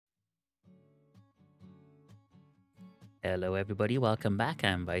Hello everybody, welcome back.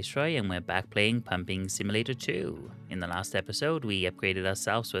 I'm Vyseroy and we're back playing Pumping Simulator 2. In the last episode, we upgraded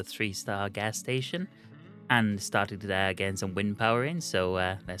ourselves to a 3-star gas station and started getting some wind power in, so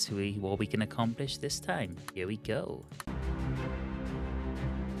let's see what we can accomplish this time. Here we go.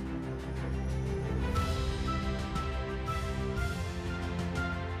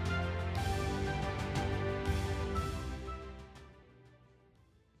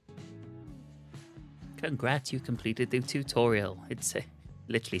 Congrats, you completed the tutorial. It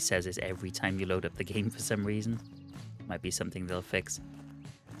literally says it every time you load up the game for some reason. Might be something they'll fix.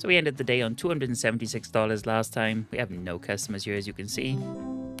 So we ended the day on $276 last time. We have no customers here, as you can see.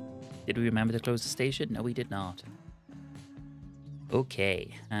 Did we remember to close the station? No, we did not.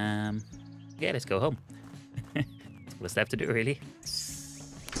 Okay. Yeah, let's go home. What's left to do, really?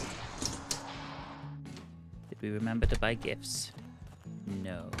 Did we remember to buy gifts?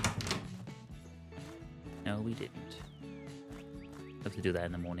 No. No, we didn't. We'll have to do that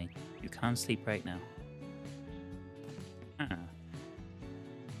in the morning. You can't sleep right now.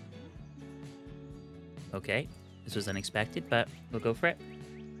 Okay, this was unexpected, but we'll go for it.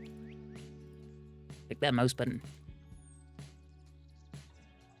 Click that mouse button.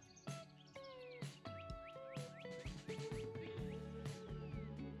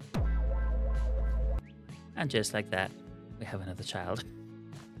 And just like that, we have another child.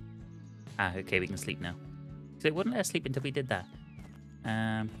 Okay, we can sleep now. So it wouldn't let us sleep until we did that.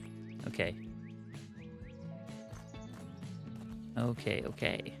 Okay.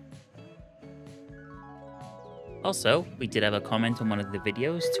 Okay. Also, we did have a comment on one of the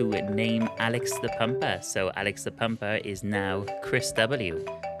videos to name Alex the Pumper. So Alex the Pumper is now Chris W.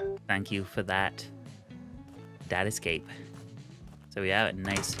 Thank you for that. Dad escape. So yeah, a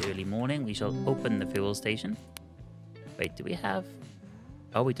nice early morning. We shall open the fuel station. Wait, do we have...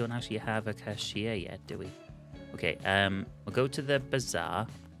 Oh, we don't actually have a cashier yet, do we? Okay, we'll go to the bazaar,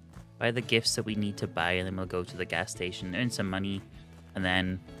 buy the gifts that we need to buy, and then we'll go to the gas station, earn some money, and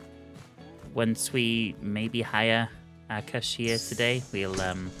then once we maybe hire a cashier today, we'll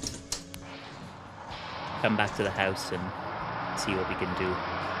come back to the house and see what we can do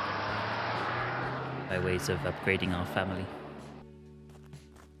by ways of upgrading our family.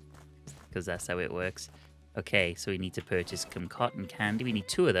 Because that's how it works. Okay, so we need to purchase some cotton candy. We need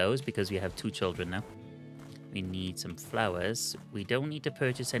 2 of those because we have 2 children now. We need some flowers. We don't need to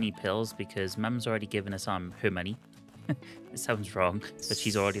purchase any pills because Mum's already given us her money. It sounds wrong, but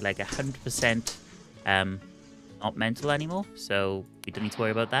she's already like 100% not mental anymore, so we don't need to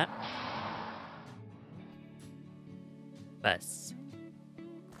worry about that. Bus.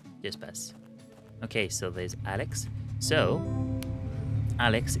 Just bus. Okay, so there's Alex. So,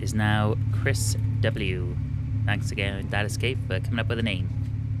 Alex is now Chris W. Thanks again, Dad Escape, for coming up with a name.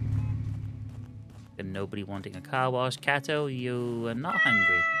 And nobody wanting a car wash. Kato, you are not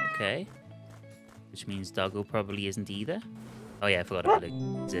hungry. Okay. Which means Doggo probably isn't either. Oh yeah, I forgot about it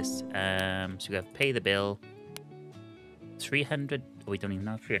exists. So we have to pay the bill. 300. Oh, we don't even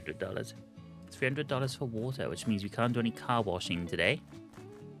have $300. $300 for water, which means we can't do any car washing today.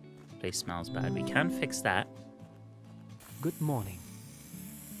 Place smells bad. We can fix that. Good morning.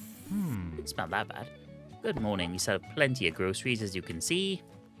 Didn't smell that bad. Good morning. We sell plenty of groceries, as you can see.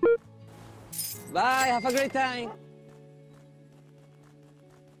 Bye, have a great time.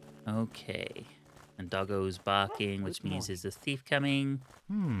 Okay. And Doggo's barking, which means there's a thief coming.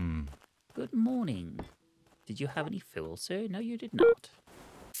 Good morning. Did you have any fuel, sir? No, you did not.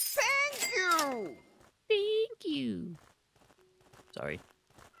 Thank you! Thank you. Sorry.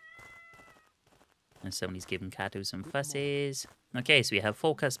 And somebody's giving Kato some fusses. Okay, so we have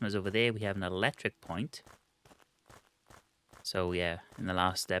 4 customers over there. We have an electric point. So yeah, in the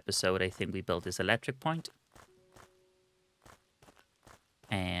last episode, I think we built this electric point.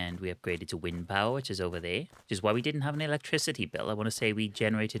 And we upgraded to wind power, which is over there. Which is why we didn't have an electricity bill. I want to say we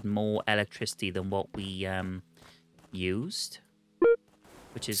generated more electricity than what we used.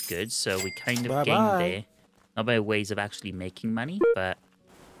 Which is good, so we kind of gained there. Not by ways of actually making money, but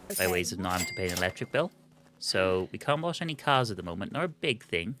by ways of not having to pay an electric bill. So we can't wash any cars at the moment. Not a big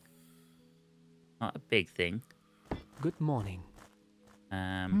thing. Not a big thing. Good morning.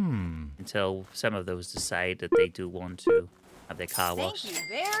 Until some of those decide that they do want to have their car washed. Thank you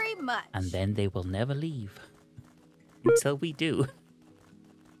very much. And then they will never leave. Until we do.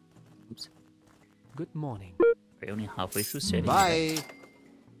 Oops. Good morning. We're only halfway through serving. Bye.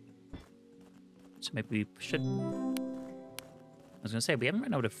 So maybe we should... I was going to say, we haven't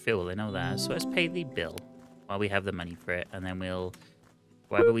run out of fuel, I know that. So let's pay the bill while we have the money for it. And then we'll...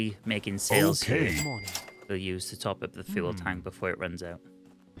 Whatever we make in sales here, we'll use to top up the fuel tank before it runs out.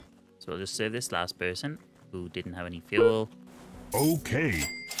 So we'll just serve this last person. who didn't have any fuel. Okay.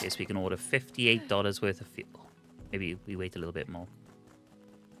 Guess we can order $58 worth of fuel. Maybe we wait a little bit more.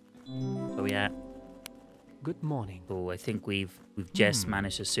 Where we at? Good morning. Oh, I think we've just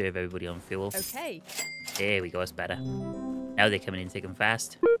managed to serve everybody on fuel. Okay. There we go, that's better. Now they're coming in thick and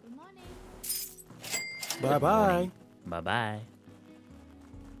fast. Bye-bye. Bye-bye.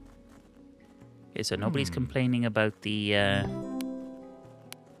 Okay, so nobody's complaining about the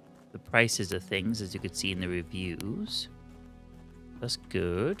prices of things, as you could see in the reviews. That's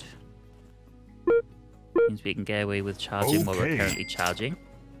good. Means we can get away with charging what we're currently charging.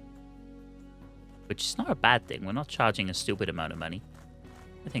 Which is not a bad thing. We're not charging a stupid amount of money.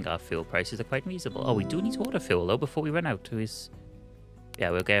 I think our fuel prices are quite reasonable. Oh, we do need to order fuel, though, before we run out. Yeah,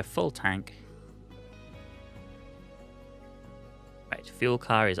 we'll get a full tank. Right, fuel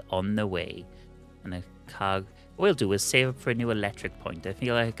car is on the way. And a car... What we'll do is save up for a new electric point. I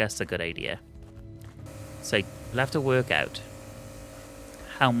feel like that's a good idea. So we'll have to work out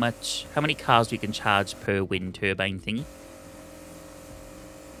how many cars we can charge per wind turbine thingy.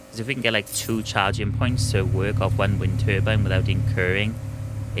 Because if we can get like 2 charging points to work off 1 wind turbine without incurring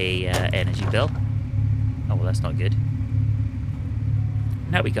a energy bill. Oh, well, that's not good.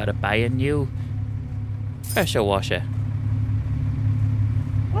 Now we gotta buy a new pressure washer.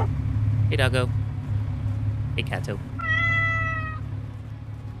 Hey, doggo. Hey, Cato.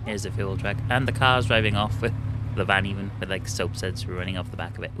 Here's the fuel truck. And the car's driving off with the van even, with like soap suds running off the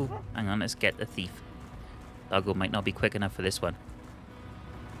back of it. Ooh, hang on, let's get the thief. Doggo might not be quick enough for this one.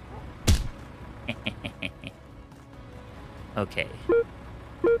 Okay.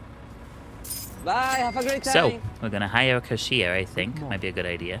 Bye, have a great time. So, we're going to hire a cashier, I think. Might be a good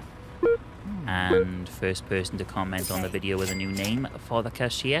idea. And first person to comment on the video with a new name for the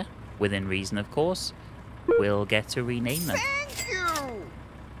cashier, within reason, of course, will get to rename them. Thank you.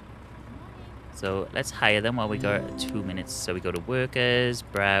 So, let's hire them while we got 2 minutes. So, we go to workers,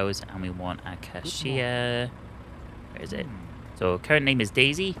 browse, and we want a cashier. Where is it? So, current name is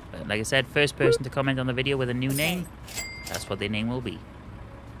Daisy. But like I said, first person to comment on the video with a new name, that's what their name will be.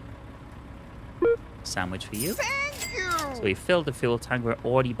 Sandwich for you. Thank you. So we filled the fuel tank. We're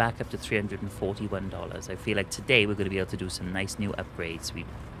already back up to $341. I feel like today we're going to be able to do some nice new upgrades. We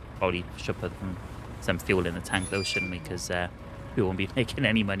probably should put some fuel in the tank though, shouldn't we? Because we won't be making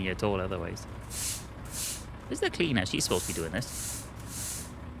any money at all otherwise. Where's the cleaner? She's supposed to be doing this.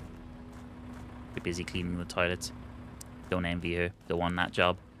 We're busy cleaning the toilets. Don't envy her. Don't want that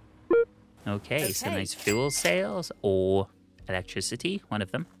job. Okay, so nice fuel sales or electricity, one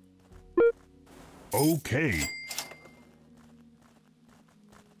of them. Okay.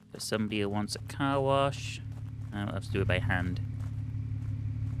 For somebody who wants a car wash, we'll have to do it by hand.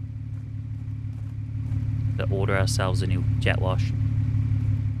 To order ourselves a new jet wash.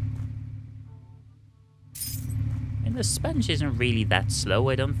 And the sponge isn't really that slow,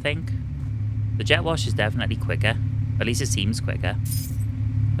 I don't think. The jet wash is definitely quicker. At least it seems quicker.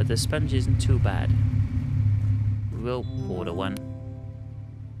 But the sponge isn't too bad. We will order one.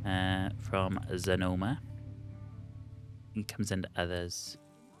 From Zanoma. It comes into others.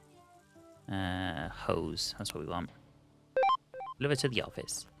 Hose. That's what we want. Deliver to the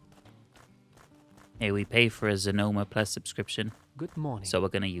office. Hey, we pay for a Zanoma Plus subscription. Good morning. So we're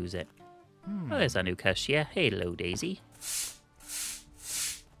going to use it. Oh, there's our new cashier. Hello, Daisy.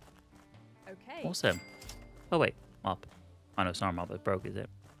 Okay. Awesome. Oh, wait. Mop. Oh, no, it's not a mop. It broke, is it?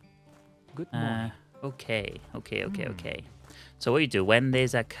 Good morning. Okay. So what you do, when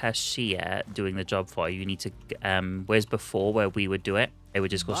there's a cashier doing the job for you, you need to, whereas before where we would do it, it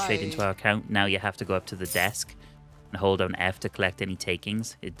would just go straight into our account. Now you have to go up to the desk and hold down F to collect any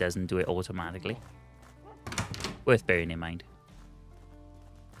takings. It doesn't do it automatically. Worth bearing in mind.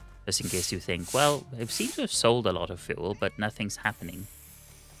 Just in case you think, well, it seems to have sold a lot of fuel, but nothing's happening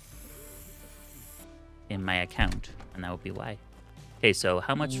in my account, and that would be why. Okay, so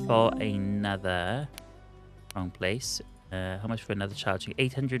how much for another... Wrong place. How much for another charging?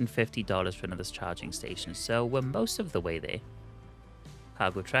 $850 for another charging station. So we're most of the way there.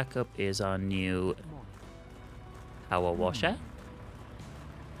 Cargo track up is our new power washer.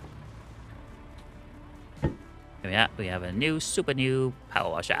 Here we have a new, super new power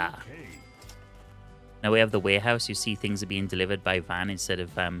washer. Now we have the warehouse. You see things are being delivered by van instead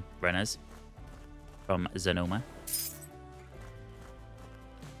of runners from Zanoma.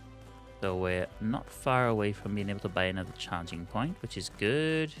 So we're not far away from being able to buy another charging point, which is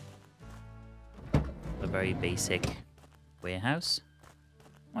good. A very basic warehouse.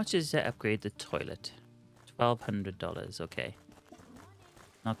 How much is to upgrade the toilet? $1,200, okay.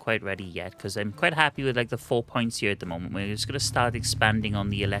 Not quite ready yet, because I'm quite happy with like the 4 points here at the moment. We're just going to start expanding on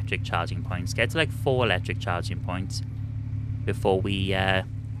the electric charging points. Get to like 4 electric charging points before we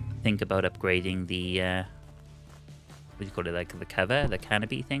think about upgrading the, what do you call it, like the cover, the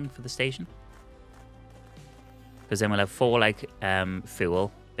canopy thing for the station. Because then we'll have 4 like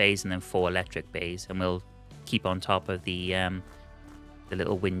fuel bays and then 4 electric bays, and we'll keep on top of the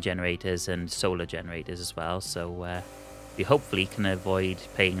little wind generators and solar generators as well. So we hopefully can avoid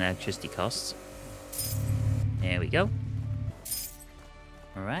paying electricity costs. There we go.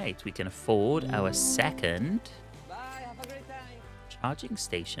 Alright, we can afford our second Bye, have a great time. charging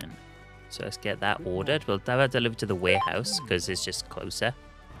station. So let's get that ordered. We'll have it delivered to the warehouse because it's just closer.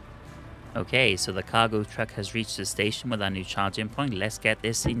 Okay, so the cargo truck has reached the station with our new charging point. Let's get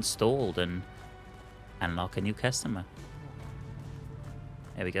this installed and unlock a new customer.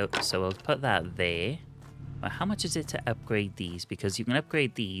 There we go. So we'll put that there. Well, how much is it to upgrade these? Because you can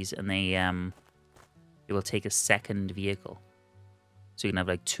upgrade these and they it will take a second vehicle. So you can have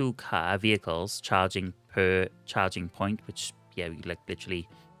like 2 car vehicles charging per charging point, which, yeah, you like literally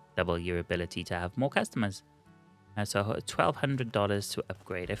double your ability to have more customers. So $1,200 to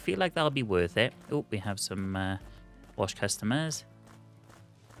upgrade. I feel like that'll be worth it. Oh, we have some wash customers.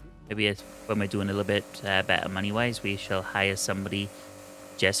 Maybe when we're doing a little bit better money-wise, we shall hire somebody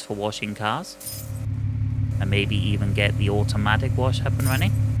just for washing cars. And maybe even get the automatic wash up and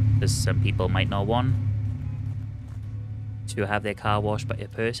running. Because some people might not want to have their car washed by a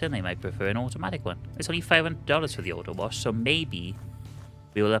person. They might prefer an automatic one. It's only $500 for the auto wash. So maybe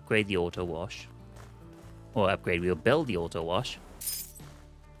we will upgrade the auto wash. Or we'll build the auto wash.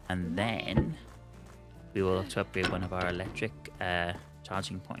 And then we will have to upgrade one of our electric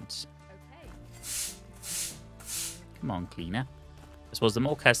charging points. Come on, cleaner. I suppose the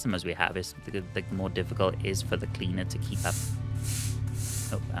more customers we have, the more difficult it is for the cleaner to keep up.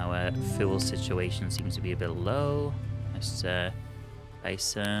 Oh, our fuel situation seems to be a bit low. Let's buy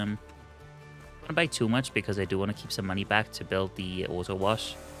some. I don't want to buy too much because I do want to keep some money back to build the auto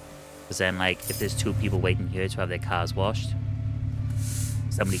wash. Because then, like, if there's 2 people waiting here to have their cars washed,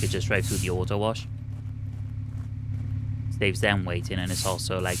 somebody could just drive through the auto wash. Saves them waiting, and it's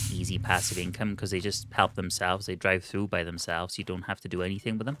also like easy passive income because they just help themselves. They drive through by themselves. You don't have to do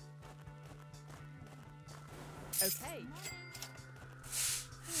anything with them. Okay.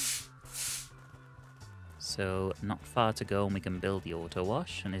 So not far to go and we can build the auto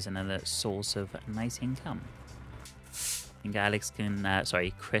wash, and there's another source of nice income. I think Alex can,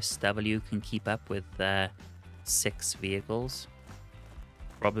 Chris W can keep up with 6 vehicles.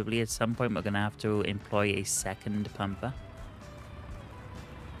 Probably at some point we're going to have to employ a second pumper.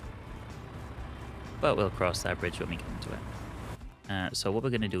 But we'll cross that bridge when we come to it. So what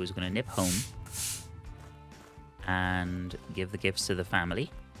we're going to do is we're going to nip home and give the gifts to the family.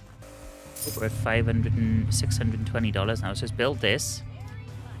 We're at $620 now. So let's build this.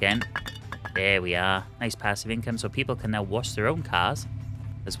 Again, there we are. Nice passive income. So people can now wash their own cars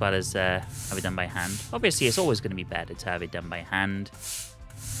as well as have it done by hand. Obviously, it's always going to be better to have it done by hand.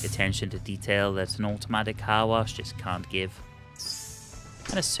 The attention to detail that an automatic car wash just can't give.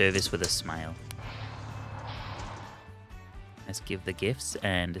 And a service with a smile. Let's give the gifts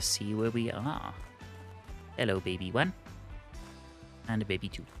and see where we are. Hello, baby 1. And a baby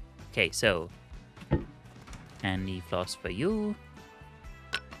 2. Okay, so candy floss for you.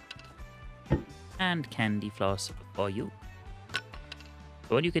 And candy floss for you.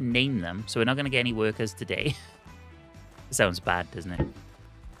 So you can name them. So we're not going to get any workers today. It sounds bad, doesn't it?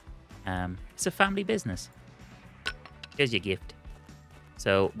 It's a family business. Here's your gift.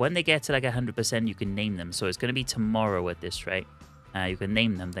 So when they get to like 100%, you can name them. So it's going to be tomorrow at this rate. You can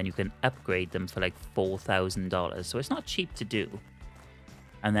name them, then you can upgrade them for like $4,000. So it's not cheap to do.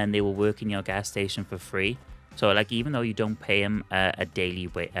 And then they will work in your gas station for free. So like even though you don't pay them a daily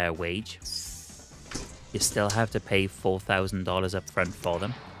wage, you still have to pay $4,000 up front for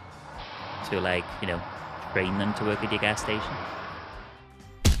them. To like, you know, train them to work at your gas station.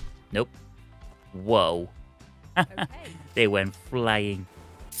 Nope. Whoa. Okay. They went flying.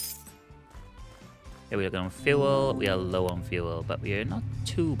 Okay, we're on fuel. We are low on fuel, but we are not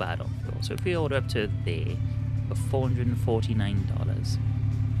too bad on fuel. So if we order up to there for $449,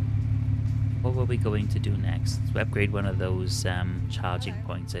 what were we going to do next? To upgrade one of those charging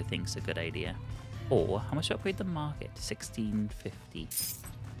points, I think is a good idea. Or how much to upgrade the market? $16.50.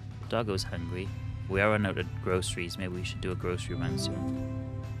 Doggo's hungry. We are running out of groceries. Maybe we should do a grocery run soon.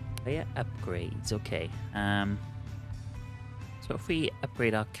 Player upgrades. Okay. So if we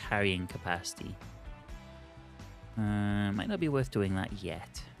upgrade our carrying capacity, might not be worth doing that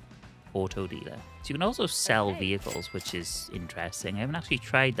yet. auto dealer. So you can also sell vehicles, which is interesting. I haven't actually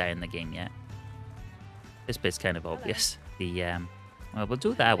tried that in the game yet. This bit's kind of obvious. The well, we'll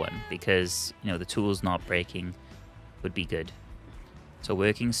do that one because, you know, the tools not breaking would be good. So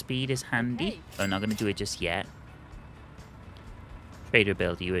working speed is handy. I'm not going to do it just yet. Trader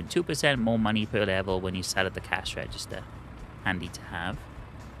ability. You earn 2% more money per level when you sell at the cash register. Handy to have.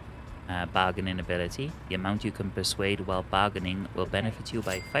 Bargaining ability. The amount you can persuade while bargaining will benefit you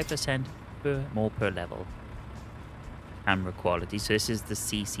by 5% more per level. Camera quality. So this is the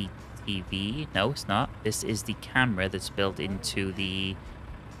CCTV. No, it's not. This is the camera that's built into the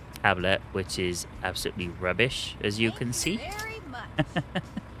tablet, which is absolutely rubbish, as you can see. Very much.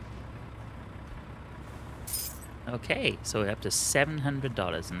 Okay, so we're up to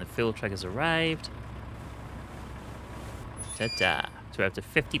 $700 and the fuel truck has arrived. Ta-da. So we're up to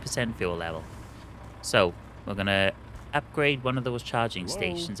 50% fuel level. So we're going to upgrade one of those charging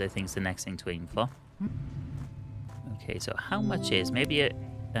stations, I think is the next thing to aim for. Okay, so how much is... Maybe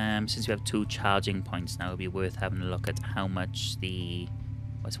since we have 2 charging points now, it would be worth having a look at how much the...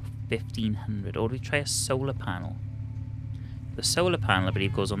 What's 1,500? Or do we try a solar panel? The solar panel, I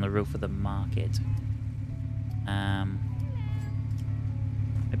believe, goes on the roof of the market.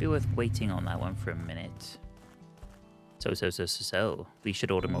 Maybe worth waiting on that one for a minute. So, we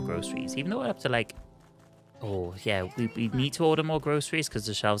should order more groceries. Even though we're up to like... Oh, yeah, we need to order more groceries because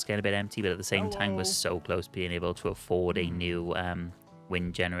the shelves get a bit empty, but at the same time, we're so close to being able to afford a new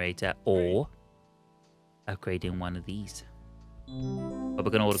wind generator or upgrading one of these. But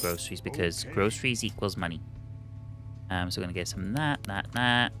we're going to order groceries because groceries equals money. So we're going to get some that.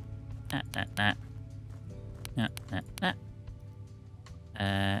 That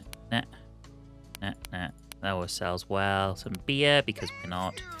always sells well. Some beer, because we're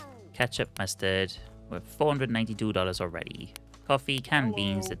not. Ketchup, mustard. We're $492 already. Coffee, canned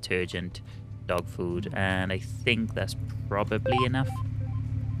beans, detergent, dog food, and I think that's probably enough. So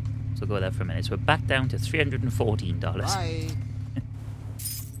we'll go with that for a minute. So we're back down to $314. Bye.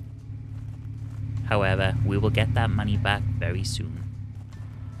 However, we will get that money back very soon.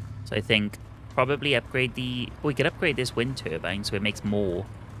 So I think probably upgrade the... We could upgrade this wind turbine so it makes more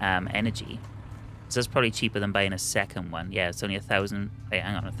energy. So that's probably cheaper than buying a second one. Yeah, it's only 1,000... Wait,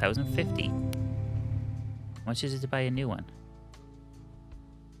 hang on, 1,050? How much is it to buy a new one?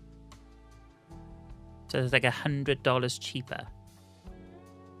 So it's like $100 cheaper.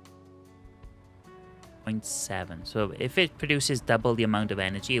 0.7. So if it produces double the amount of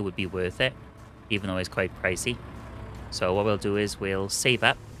energy, it would be worth it, even though it's quite pricey. So what we'll do is we'll save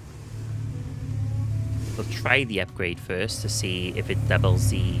up. We'll try the upgrade first to see if it doubles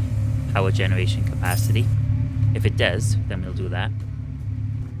the power generation capacity. If it does, then we'll do that.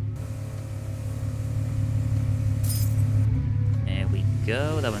 There we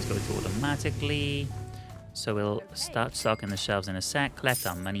go. That one's going to automatically. So we'll start stocking the shelves in a sec. Collect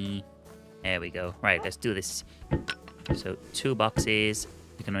our money. There we go. Right, let's do this. So 2 boxes.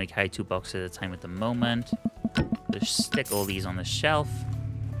 We can only carry 2 boxes at a time at the moment. Just stick all these on the shelf.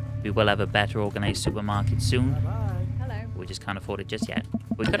 We will have a better organized supermarket soon. Hello. We just can't afford it just yet.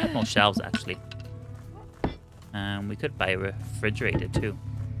 We could have more shelves, actually. We could buy a refrigerator, too.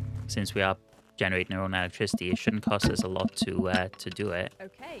 Since we are generating our own electricity, it shouldn't cost us a lot to do it.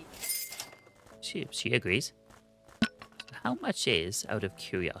 Okay. She agrees. How much is, out of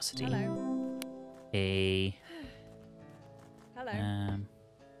curiosity, Hello. a Hello.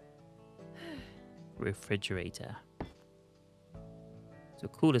 refrigerator? So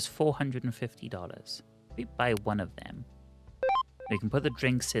cool is $450. We buy one of them. We can put the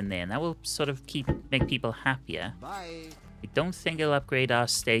drinks in there, and that will sort of make people happier. Bye. I don't think it'll upgrade our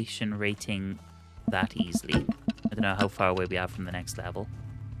station rating that easily. I don't know how far away we are from the next level.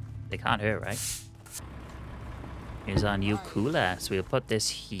 They can't hurt, right? Here's our new cooler. So we'll put this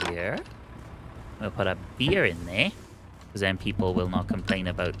here. We'll put a beer in there, because then people will not complain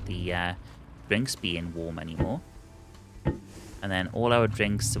about the drinks being warm anymore. And then all our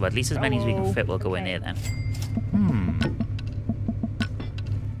drinks, well, at least as many as we can fit, will go in there then.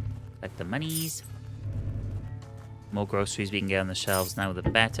 Collect the monies. More groceries we can get on the shelves now, the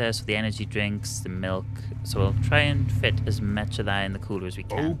better. So the energy drinks, the milk. So we'll try and fit as much of that in the cooler as we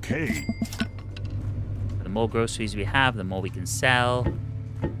can. Okay. The more groceries we have, the more we can sell,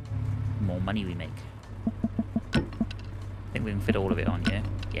 the more money we make. I think we can fit all of it on here.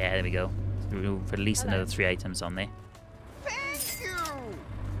 Yeah, there we go. Room for at least another 3 items on there. Thank you.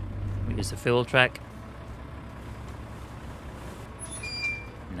 We use the fuel truck.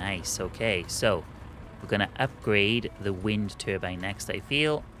 Nice, okay. So, we're going to upgrade the wind turbine next, I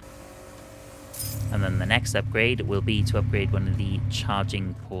feel. And then the next upgrade will be to upgrade one of the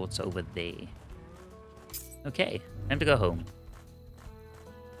charging ports over there. Okay, time to go home.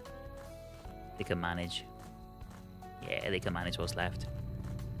 They can manage. Yeah, they can manage what's left.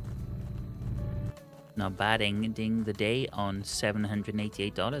 Not bad ending the day on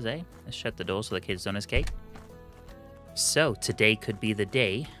 $788, eh? Let's shut the door so the kids don't escape. So, today could be the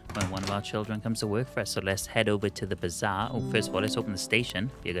day when one of our children comes to work for us. So let's head over to the bazaar. Oh, first of all, let's open the station.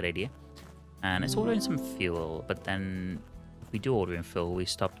 Be a good idea. And let's order in some fuel. But then, if we do order in fuel, we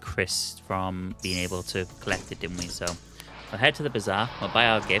stopped Chris from being able to collect it, didn't we? So, we'll head to the bazaar. We'll buy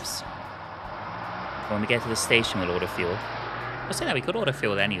our gifts. When we get to the station, we'll order fuel. I'll say that we could order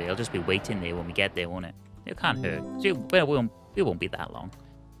fuel anyway. It'll just be waiting there when we get there, won't it? It can't hurt. Well, it won't be that long.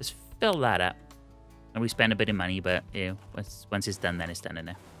 Just fill that up. And we spend a bit of money, but you know, once it's done, then it's done, isn't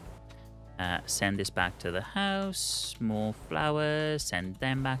it? Send this back to the house. More flowers. Send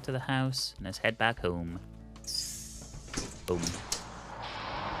them back to the house. And let's head back home. Boom.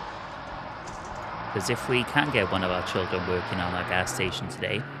 Because if we can't get one of our children working on our gas station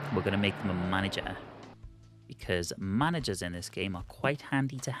today, we're going to make them a manager. Because managers in this game are quite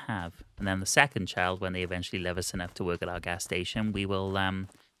handy to have. And then the second child, when they eventually love us enough to work at our gas station, we will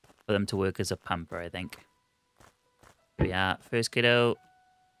for them to work as a pumper, I think. Here we are. First kiddo.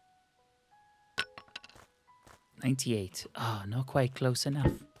 98. Oh, not quite close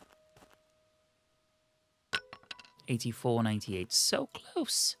enough. 84, 98. So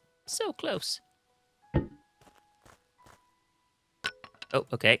close. So close. Oh,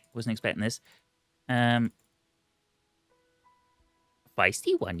 okay. Wasn't expecting this.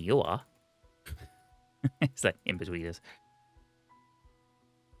 Feisty one you are. It's like in between us.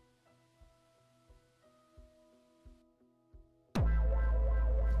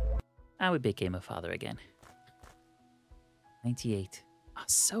 And we became a father again. 98. Oh,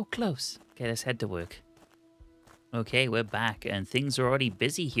 so close. Okay, let's head to work. Okay, we're back, and things are already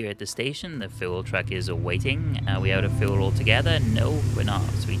busy here at the station. The fuel truck is waiting. Are we out of fuel altogether? No, we're not.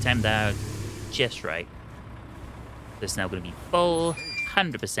 So we timed out just right. This is now going to be full,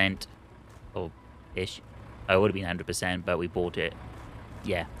 100%, or ish. Oh, it would have been 100%, but we bought it.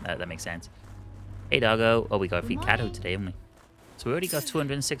 Yeah, that makes sense. Hey, doggo. Oh, we got to feed Cato today, haven't we? So we already got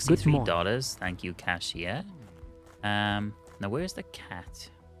 $263. Thank you, cashier. Now where's the cat?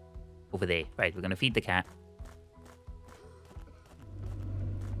 Over there. Right, we're going to feed the cat.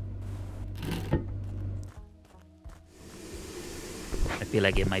 I feel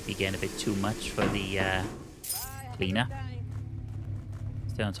like it might be getting a bit too much for the cleaner.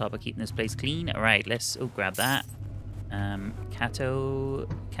 Stay on top of keeping this place clean. Alright, let's grab that. Cato,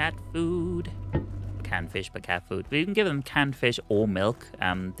 cat food. Canned fish, but cat food. We can give them canned fish or milk.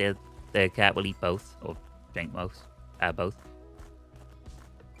 The cat will eat both, or drink both. Both.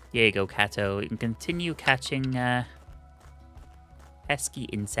 Here you go, Cato. You can continue catching pesky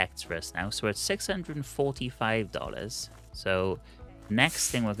insects for us now. So we're at $645. So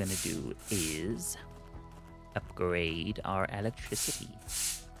next thing we're going to do is upgrade our electricity.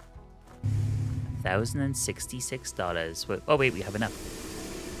 $1,066. Oh wait, we have enough.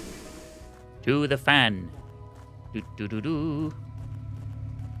 To the fan. Do do do do.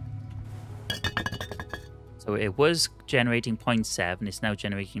 So it was generating 0.7. It's now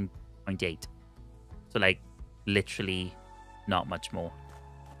generating 0.8. So like literally not much more.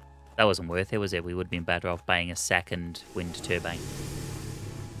 That wasn't worth it, was it? We would have been better off buying a second wind turbine.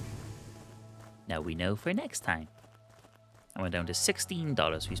 Now we know for next time. I went down to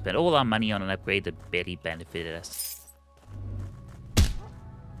 $16. We spent all our money on an upgrade that barely benefited us.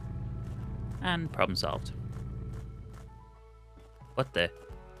 And problem solved. What the?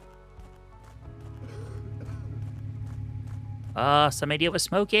 Ah, some idiot was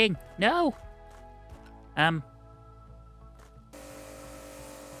smoking. No. I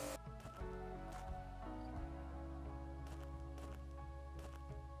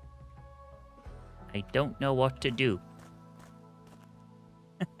don't know what to do.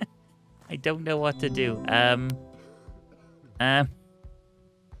 I don't know what to do.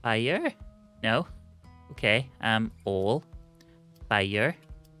 Fire? No. Okay. All. Fire?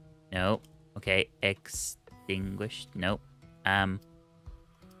 No. Okay. Extinguished? No. Huh.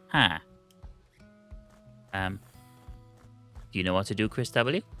 Do you know what to do, Chris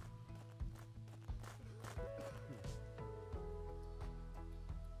W?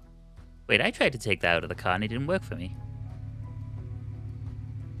 Wait, I tried to take that out of the car and it didn't work for me.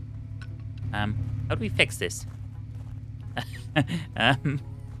 How do we fix this? I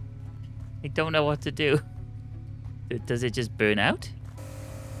don't know what to do. Does it just burn out?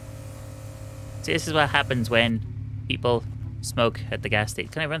 See, this is what happens when people smoke at the gas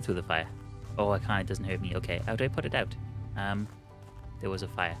station. Can I run through the fire? Oh, I can't. It doesn't hurt me. Okay, how do I put it out? There was a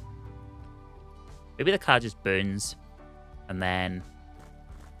fire. Maybe the car just burns, and then...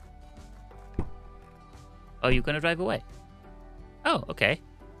 Oh, you're gonna drive away? Oh, okay.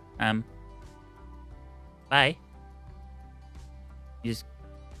 Bye. You just...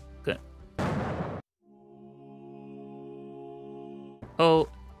 Good. Oh.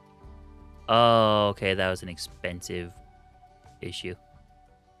 Oh, okay, that was an expensive issue.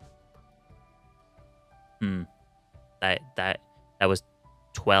 That was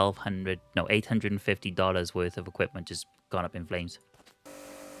 $850 worth of equipment just gone up in flames.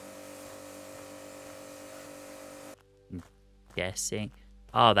 I'm guessing.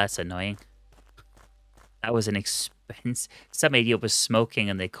 Oh, that's annoying. That was an expense. Some idiot was smoking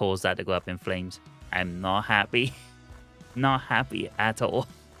and they caused that to go up in flames. I'm not happy. Not happy at all.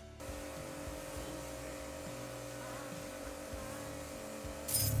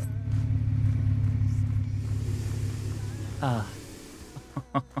 Ah.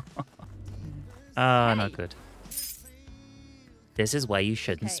 Ah, not good. This is why you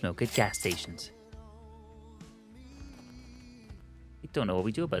shouldn't smoke at gas stations. I don't know what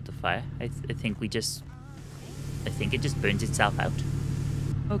we do about the fire. I think it just burns itself out.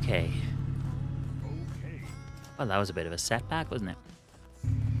 Okay. Well, that was a bit of a setback, wasn't it?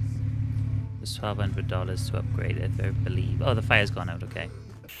 It's $1,200 to upgrade it, I believe. Oh, the fire's gone out, okay.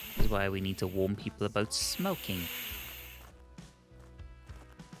 This is why we need to warn people about smoking.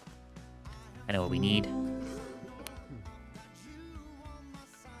 I know what we need.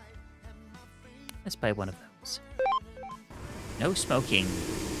 Let's buy one of those. No smoking.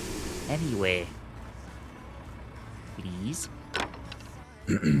 Anyway. Please.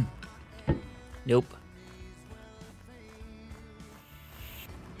 Nope.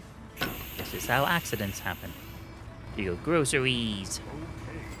 This is how accidents happen. Do your groceries.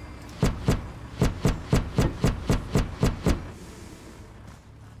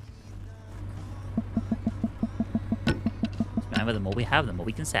 Remember, the more we have, the more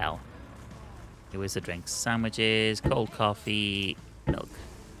we can sell. Here's the drinks. Sandwiches, cold coffee, milk.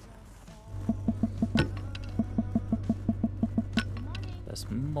 That's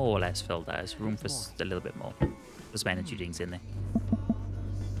more or less filled out. There's room for a little bit more. There's some energy drinks in there.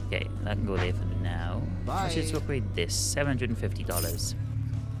 Okay, that can go there for now. I should upgrade this. $750.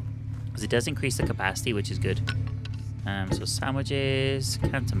 Because it does increase the capacity, which is good. So sandwiches,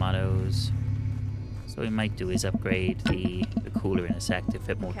 canned tomatoes. So what we might do is upgrade the cooler in a sec to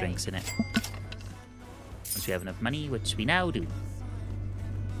fit more drinks in it. Once we have enough money, which we now do.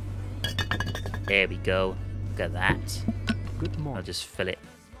 There we go. Look at that. Good morning. I'll just fill it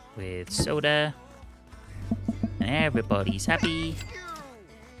with soda. And everybody's happy.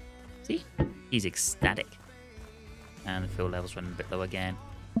 See? He's ecstatic. And the fuel level's running a bit low again.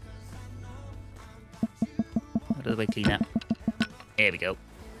 Out of the way, clean up. There we go.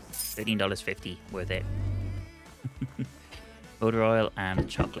 $13.50 worth it. Motor oil and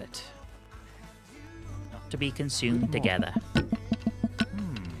chocolate. Not to be consumed together.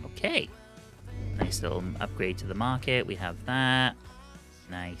 Okay. Nice little upgrade to the market. We have that.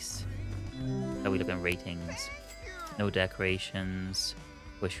 Nice. How are we looking at ratings? No decorations.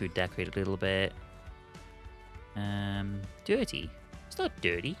 Wish we'd decorate a little bit. Dirty. It's not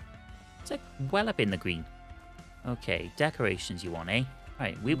dirty. It's like well up in the green. Okay, decorations you want, eh?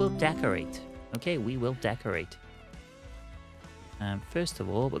 Right, we will decorate. Okay, we will decorate. First of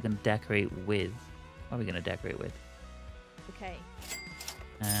all, we're going to decorate with... What are we going to decorate with? Okay.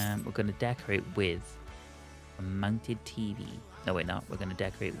 We're going to decorate with a mounted TV. No, we're not. We're going to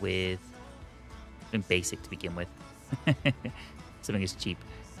decorate with something basic to begin with. Something is cheap.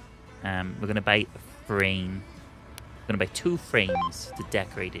 We're going to buy a frame. We're going to buy 2 frames to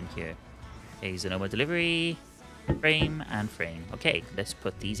decorate in here. Okay, so no more delivery. Frame and frame. Okay, let's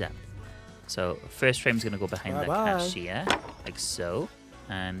put these up. So first frame's going to go behind the cashier, like so.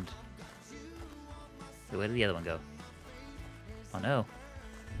 And where did the other one go? Oh no.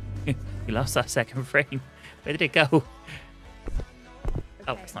 We lost our second frame. Where did it go?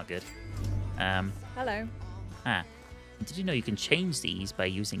 Oh, that's not good. Hello. Did you know you can change these by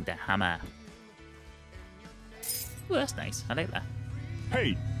using the hammer? Oh, that's nice. I like that.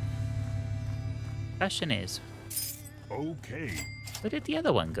 Hey. Question is, Okay. where did the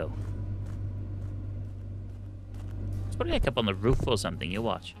other one go? It's probably like up on the roof or something. You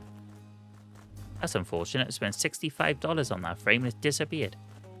watch. That's unfortunate. I spent $65 on that frame and it disappeared.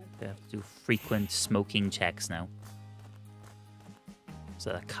 I have to do frequent smoking checks now.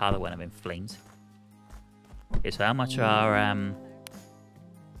 So that car that went up in flames. Okay, so how much are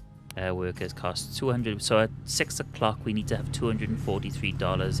Workers cost 200. So at 6 o'clock, we need to have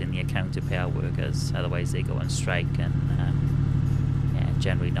 $243 in the account to pay our workers. Otherwise, they go on strike and yeah,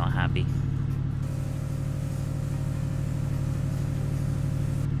 generally not happy.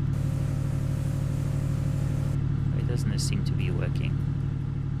 Why doesn't this seem to be working?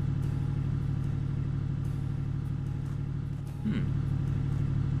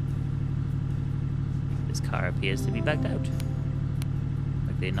 This car appears to be backed out.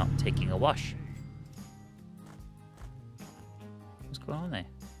 Like they're not taking a wash. What's going on there?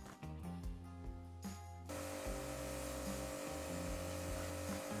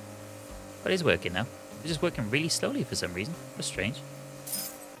 But it's working now. It's just working really slowly for some reason. That's strange.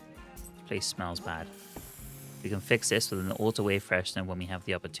 This place smells bad. We can fix this with an auto-wave freshener when we have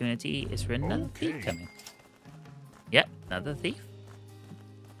the opportunity. Is there another thief coming? Yep, another thief.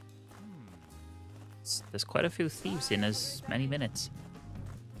 There's quite a few thieves in as many minutes.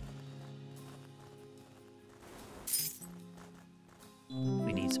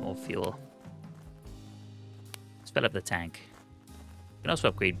 We need some more fuel. Let's fill up the tank. We can also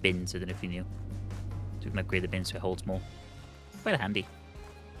upgrade bins, I don't know if you knew. So we can upgrade the bins so it holds more. Quite handy.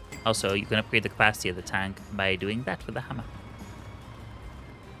 Also, you can upgrade the capacity of the tank by doing that with the hammer.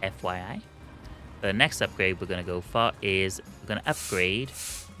 FYI. The next upgrade we're going to go for is we're going to upgrade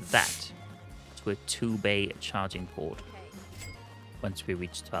that to a 2-bay charging port once we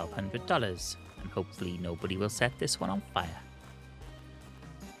reach $1,200, and hopefully nobody will set this one on fire.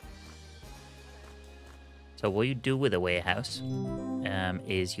 So what you do with a warehouse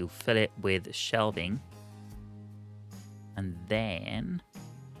is you fill it with shelving, and then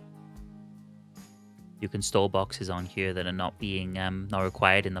you can store boxes on here that are not being not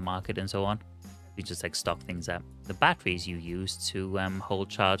required in the market and so on. You just like stock things up. The batteries you use to hold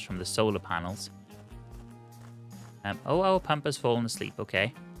charge from the solar panels. Oh, our pumper's fallen asleep.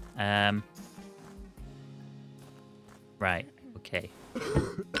 Okay. Right. Okay.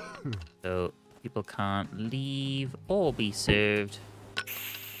 So people can't leave or be served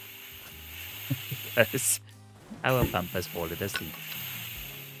because our pumper's fallen asleep.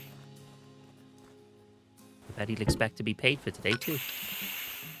 I bet he'll expect to be paid for today too.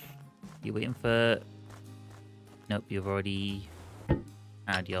 You waiting for... Nope, you've already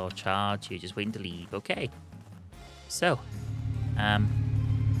had your charge. You're just waiting to leave. Okay. So,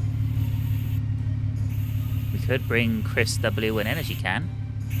 we could bring Chris W an energy can.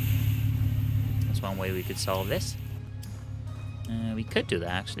 That's one way we could solve this. We could do that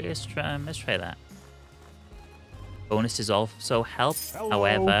actually. Let's try that. Bonuses also help. Hello.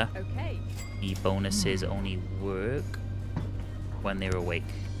 However, Okay. the bonuses only work when they're awake.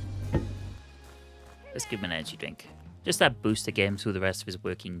 Let's give him an energy drink. Just that boost to get him through the rest of his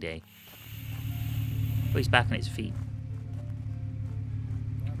working day. Oh, he's back on his feet.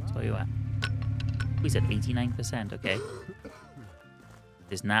 That's where you at. Oh, he's at 89%, okay.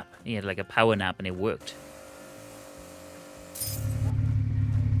 His nap, he had like a power nap and it worked.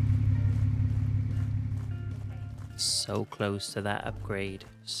 So close to that upgrade.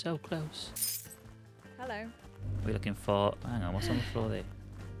 So close. Hello. We're looking for... Hang on, what's on the floor there?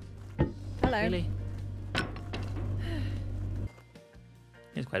 Hello. Really?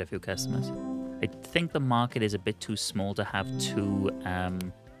 There's quite a few customers. I think the market is a bit too small to have 2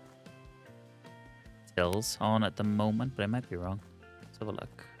 tills on at the moment, but I might be wrong. Let's have a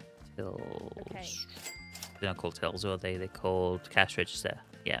look. Tills. Okay. They're not called tills, are they? They're called cash register.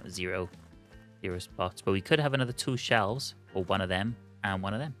 Yeah, 0 spots. But we could have another 2 shelves, or one of them and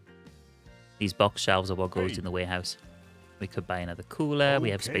one of them. These box shelves are what goes in the warehouse. We could buy another cooler. We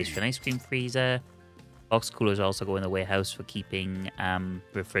have space for an ice cream freezer. Box coolers also go in the warehouse for keeping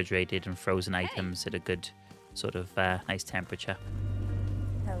refrigerated and frozen items at a good sort of nice temperature.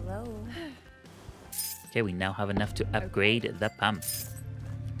 Hello. Okay, we now have enough to upgrade the pump.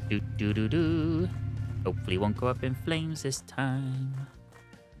 Do. Hopefully it won't go up in flames this time.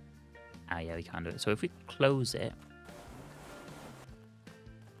 Ah, yeah, we can't do it. So if we close it...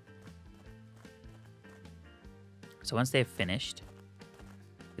 So once they're finished,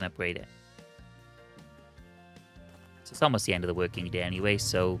 we can upgrade it. So it's almost the end of the working day anyway,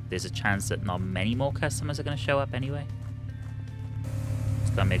 so there's a chance that not many more customers are going to show up anyway.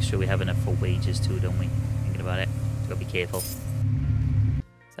 Just gotta make sure we have enough for wages too, don't we? Thinking about it. Just gotta be careful.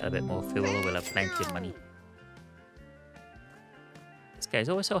 Sell a bit more fuel, we'll have plenty of money. This guy's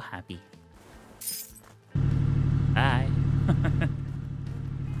always so happy. Bye.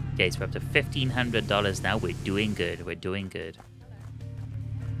 Okay, so we're up to $1,500 now. We're doing good. We're doing good.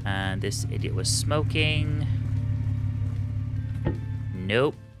 And this idiot was smoking.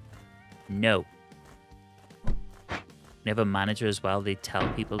 Nope. Nope. We have a manager as well. They tell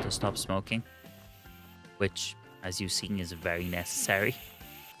people to stop smoking, which, as you've seen, is very necessary.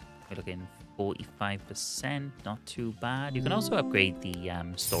 We're looking 45%, not too bad. You can also upgrade the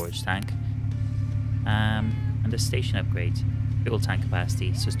storage tank and the station upgrade, fuel tank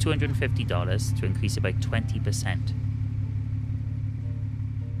capacity. So it's $250 to increase it by 20%.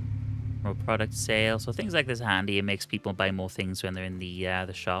 More product sales. So things like this are handy. It makes people buy more things when they're in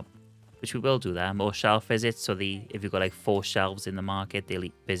the shop, which we will do that. More shelf visits. So if you've got like 4 shelves in the market, they'll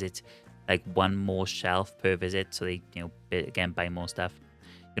visit like 1 more shelf per visit. So they, again, buy more stuff.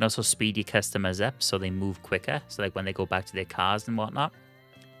 You can also speed your customers up so they move quicker. So like when they go back to their cars and whatnot,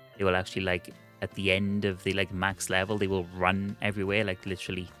 they will actually like at the end of the like max level, they will run everywhere, like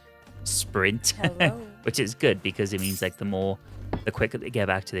literally sprint. Hello. Which is good because it means like the quicker they get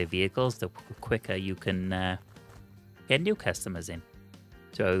back to their vehicles, the quicker you can get new customers in.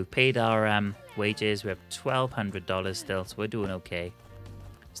 So we paid our wages. We have $1,200 still, so we're doing okay.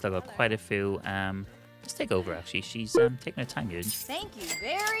 Still got quite a few. Let's take over. Actually, she's taking her time, Eugene. Thank you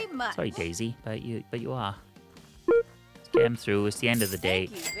very much. Sorry, Daisy, but you are. Let's get them through. It's the end of the day.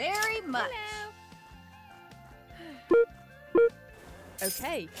 Thank you very much.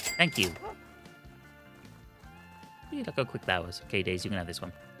 Okay. Thank you. Look how quick that was. Okay, Daisy, you can have this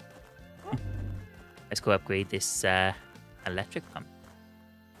one. Let's go upgrade this electric pump.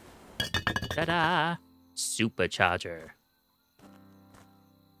 Ta-da! Supercharger.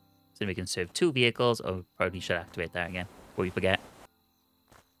 So we can serve 2 vehicles. Oh, probably should activate that again before we forget.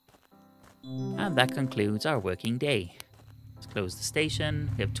 And that concludes our working day. Let's close the station.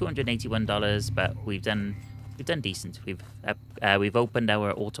 We have $281, but we've done decent. We've opened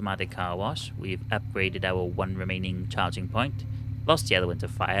our automatic car wash. We've upgraded our 1 remaining charging point. Lost the other one to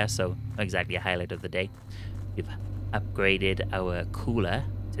fire, so not exactly a highlight of the day. We've upgraded our cooler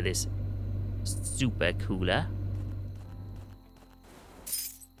to this super cooler.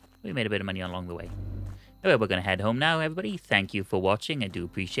 We made a bit of money along the way. Anyway, we're going to head home now, everybody. Thank you for watching. I do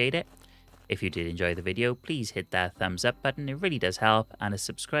appreciate it. If you did enjoy the video, please hit that thumbs up button. It really does help. And a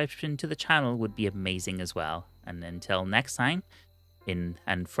subscription to the channel would be amazing as well. And until next time,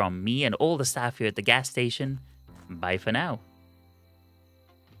 and from me and all the staff here at the gas station, bye for now.